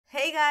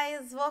Hey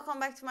guys, welcome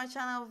back to my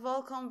channel,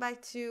 welcome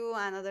back to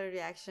another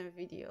reaction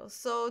video.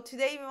 So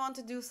today we want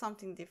to do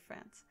something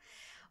different.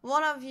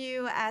 One of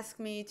you asked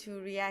me to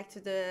react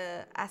to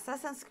the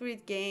Assassin's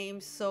Creed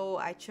games, so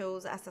I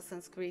chose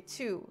Assassin's Creed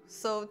 2.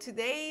 So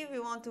today we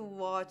want to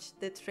watch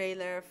the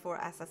trailer for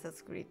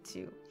Assassin's Creed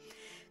 2.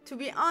 To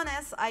be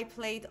honest, I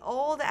played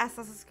all the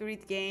Assassin's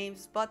Creed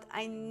games, but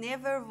I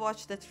never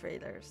watched the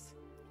trailers.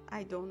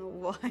 I don't know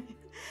why.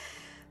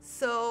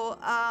 So,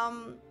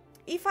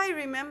 if I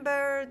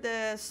remember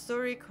the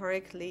story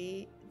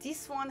correctly,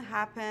 this one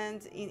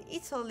happened in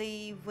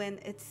Italy when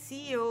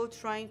Ezio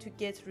trying to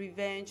get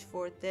revenge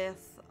for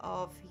death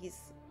of his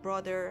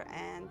brother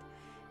and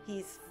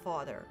his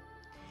father.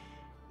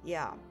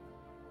 Yeah.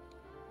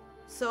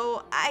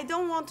 So I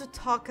don't want to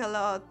talk a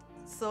lot,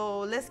 so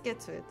let's get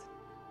to it.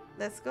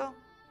 Let's go.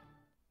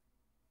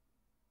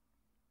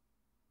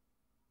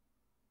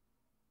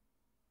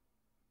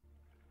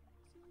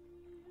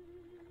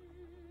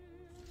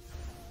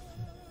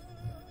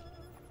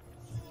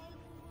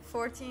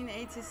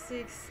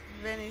 (1486)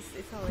 Venice,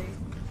 Italy.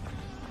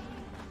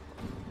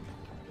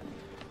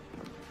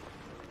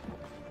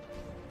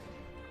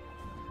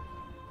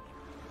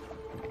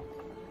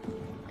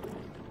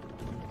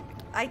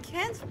 I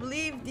can't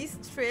believe this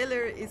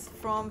trailer is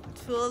from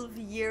 12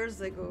 years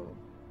ago.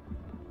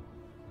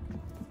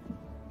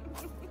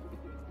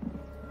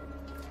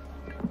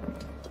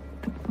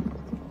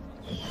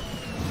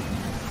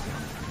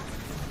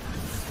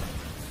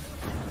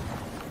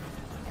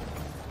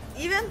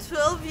 Even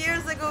 12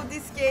 years ago,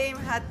 this game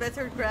had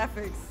better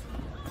graphics.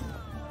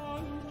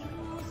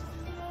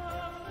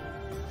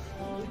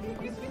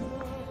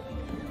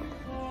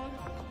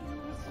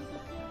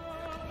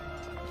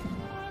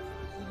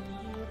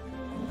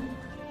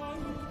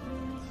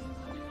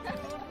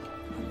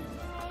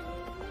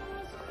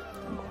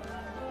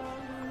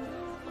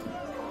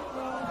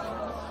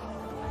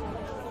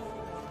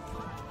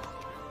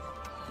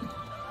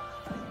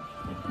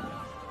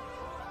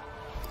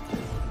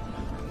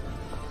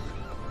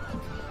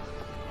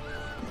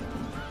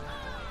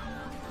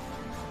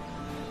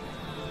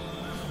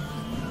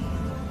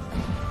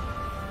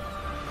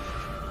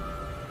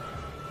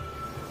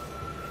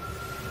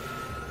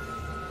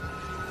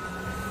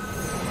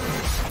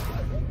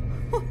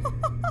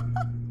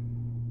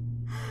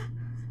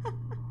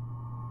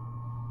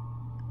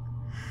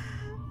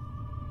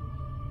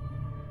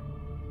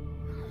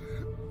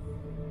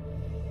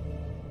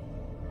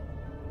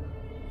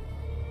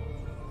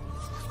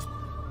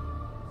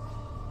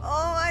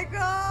 Oh my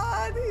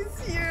god,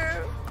 he's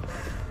here!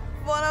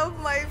 One of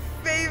my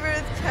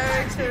favorite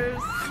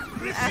characters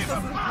in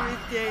Assassin's Creed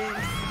games.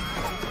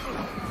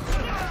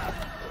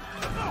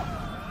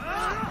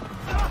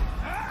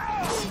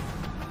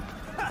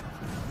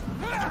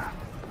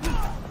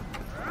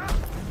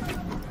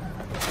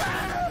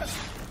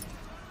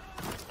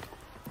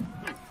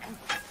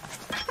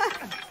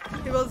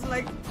 He was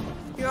like,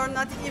 you are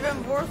not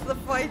even worth the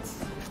fight.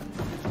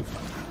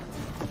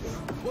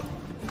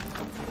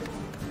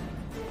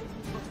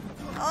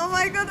 Oh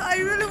my god, I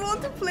really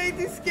want to play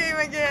this game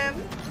again.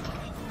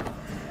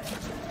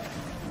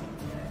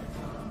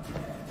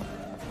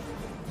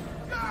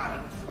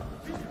 God!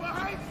 He's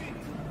behind me!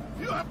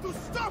 You have to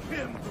stop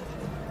him!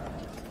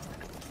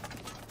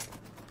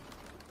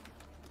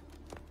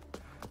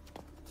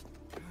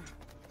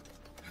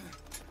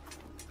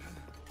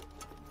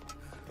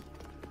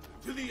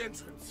 To the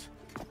entrance.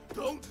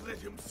 Don't let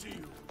him see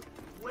you.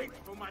 Wait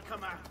for my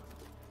command.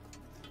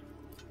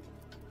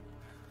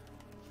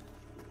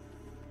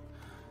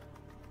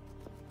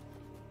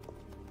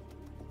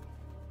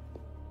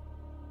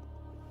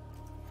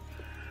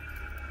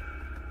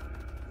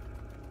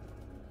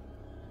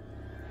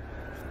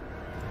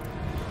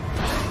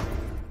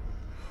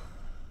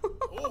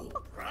 Oh,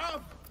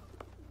 bravo!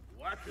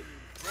 What an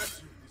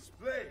impressive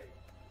display!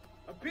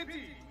 A pity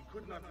you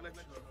could not let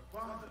your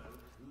father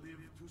live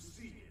to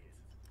see it.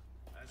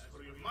 As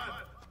for your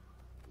mother,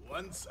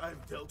 once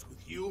I've dealt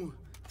with you,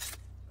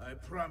 I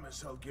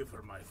promise I'll give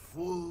her my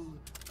full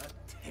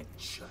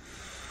attention.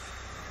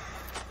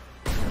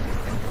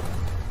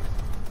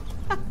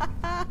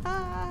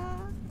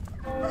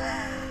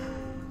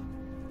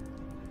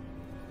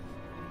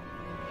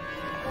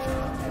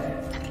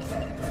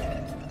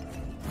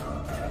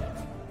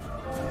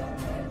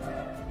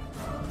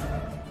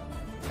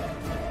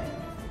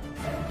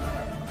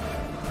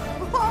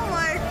 Oh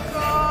my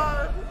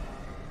god!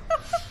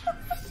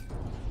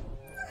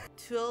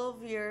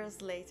 12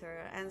 years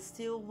later and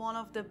still one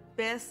of the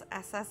best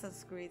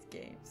Assassin's Creed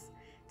games.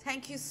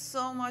 Thank you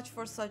so much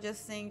for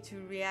suggesting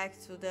to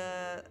react to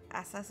the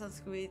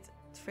Assassin's Creed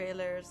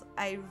trailers.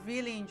 I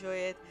really enjoy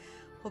it.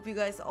 Hope you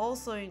guys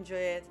also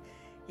enjoy it.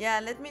 Yeah,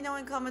 let me know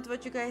in comment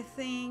what you guys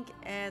think,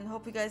 and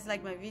hope you guys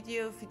like my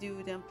video. If you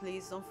do, then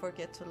please don't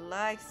forget to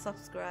like,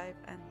 subscribe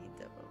and hit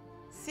the bell.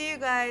 See you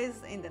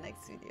guys in the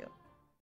next video.